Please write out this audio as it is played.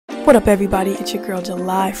What up everybody, it's your girl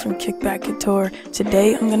July from Kickback Couture.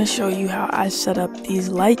 Today I'm going to show you how I set up these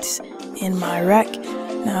lights in my rack.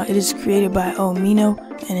 Now it is created by Omino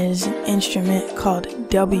and it is an instrument called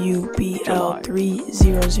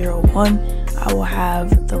WBL3001. I will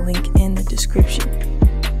have the link in the description.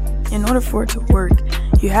 In order for it to work,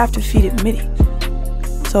 you have to feed it MIDI.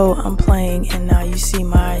 So I'm playing and now you see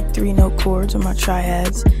my 3-note chords or my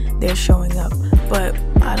triads, they're showing up. But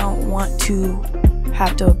I don't want to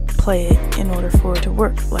have to play it in order for it to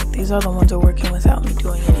work. Like these other ones are working without me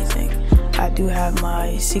doing anything. I do have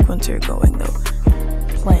my sequencer going though,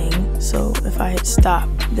 playing. So if I hit stop,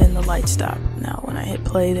 then the lights stop. Now when I hit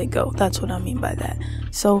play, they go. That's what I mean by that.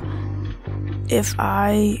 So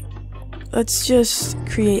let's just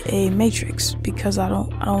create a matrix, because I don't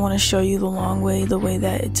want to show you the long way, the way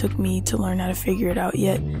that it took me to learn how to figure it out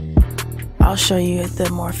yet. I'll show you the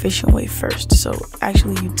more efficient way first. So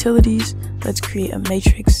actually utilities, let's create a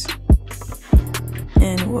matrix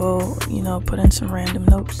and we'll, put in some random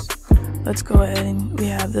notes. Let's go ahead and we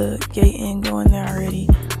have the gate in going there already.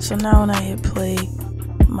 So now when I hit play,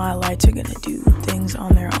 my lights are gonna do things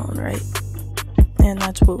on their own, right? And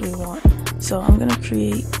that's what we want. So I'm gonna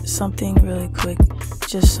create something really quick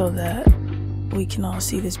just so that we can all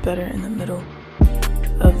see this better in the middle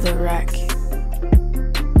of the rack.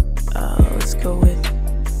 Let's go with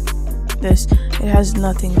this. It has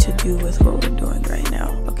nothing to do with what we're doing right now.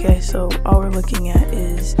 Okay, so all we're looking at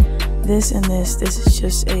is this and this. This is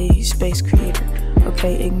just a space creator.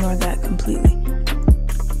 Okay, ignore that completely.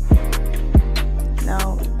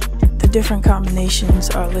 Now, the different combinations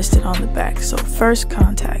are listed on the back. So first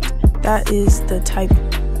contact, that is the type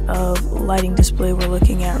of lighting display we're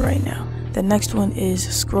looking at right now. The next one is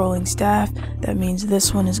scrolling staff. That means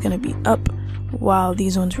this one is going to be up while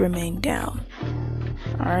these ones remain down.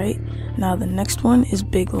 Alright, now the next one is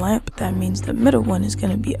big lamp. That means the middle one is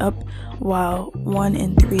going to be up while 1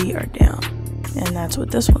 and 3 are down. And that's what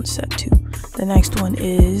this one's set to. The next one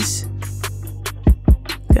is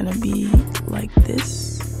going to be like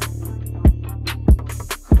this.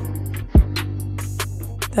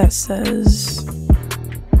 That says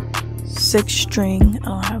 6 string. I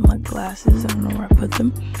don't have my glasses, I don't know where I put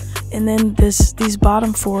them. And then these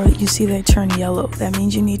bottom 4, you see they turn yellow. That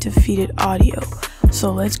means you need to feed it audio.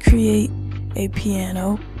 So let's create a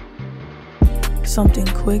piano, something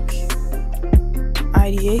quick,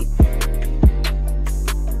 ideate,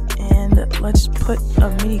 and let's put a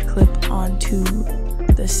MIDI clip onto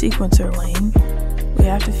the sequencer lane. We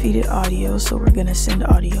have to feed it audio, so we're gonna send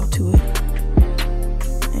audio to it.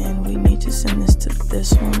 And we need to send this to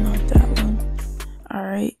this one, not that one.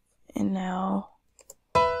 Alright, and now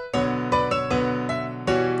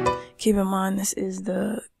keep in mind this is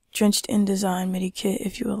the Drenched in Design MIDI kit.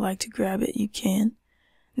 If you would like to grab it, you can.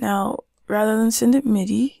 Now, rather than send it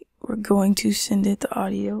MIDI, we're going to send it the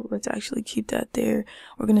audio. Let's actually keep that there.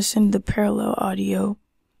 We're going to send the parallel audio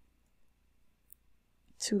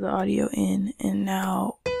to the audio in. And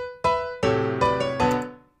now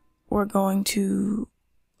we're going to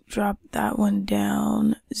drop that one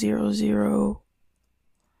down, 0, 0.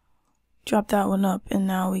 Drop that one up, and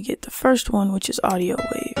now we get the first one, which is audio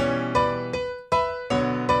wave.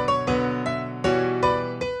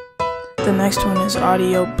 The next one is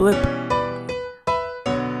audio blip.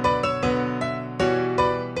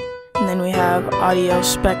 And then we have audio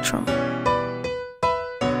spectrum.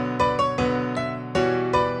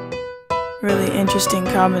 Really interesting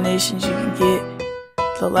combinations you can get.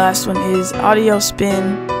 The last one is audio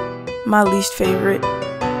spin, my least favorite,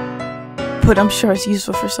 but I'm sure it's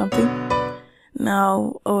useful for something.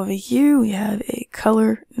 Now over here we have a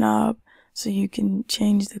color knob, so you can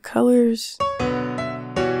change the colors.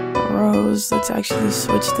 Rows. Let's actually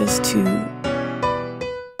switch this to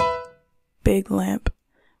big lamp.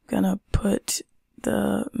 I'm gonna put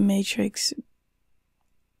the matrix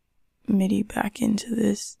MIDI back into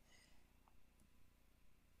this.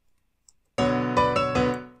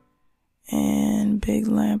 And big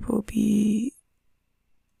lamp will be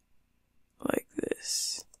like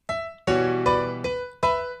this.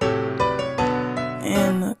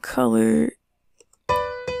 And the color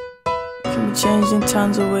can be changed in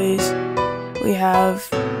tons of ways. We have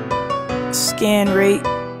scan rate,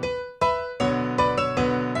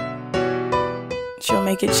 which will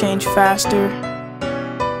make it change faster.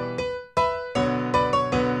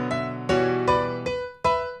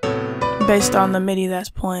 Based on the MIDI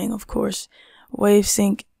that's playing, of course. Wave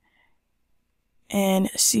sync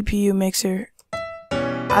and CPU mixer.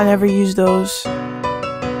 I never use those.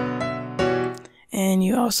 And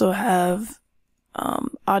you also have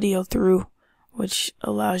audio through, which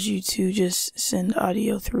allows you to just send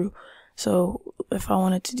audio through. So if I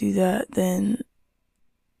wanted to do that, then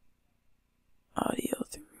audio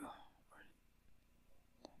through.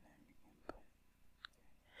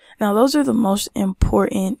 Now, those are the most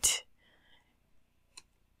important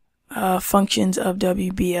functions of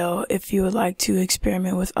WBL. If you would like to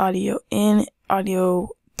experiment with audio in, audio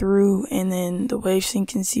through, and then the wave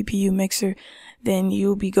sync and CPU mixer, then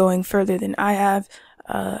you'll be going further than I have.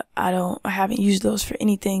 I haven't used those for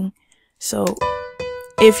anything. So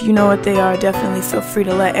if you know what they are, definitely feel free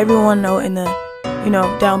to let everyone know in the,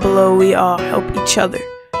 down below. We all help each other.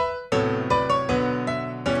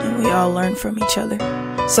 And we all learn from each other.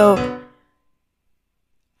 So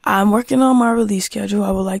I'm working on my release schedule.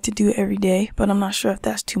 I would like to do it every day, but I'm not sure if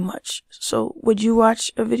that's too much. So would you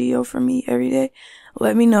watch a video from me every day?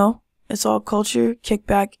 Let me know. It's all Couture,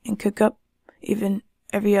 Kickback, and Cookup. Even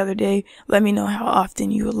every other day. Let me know how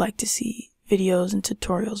often you would like to see videos and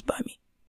tutorials by me.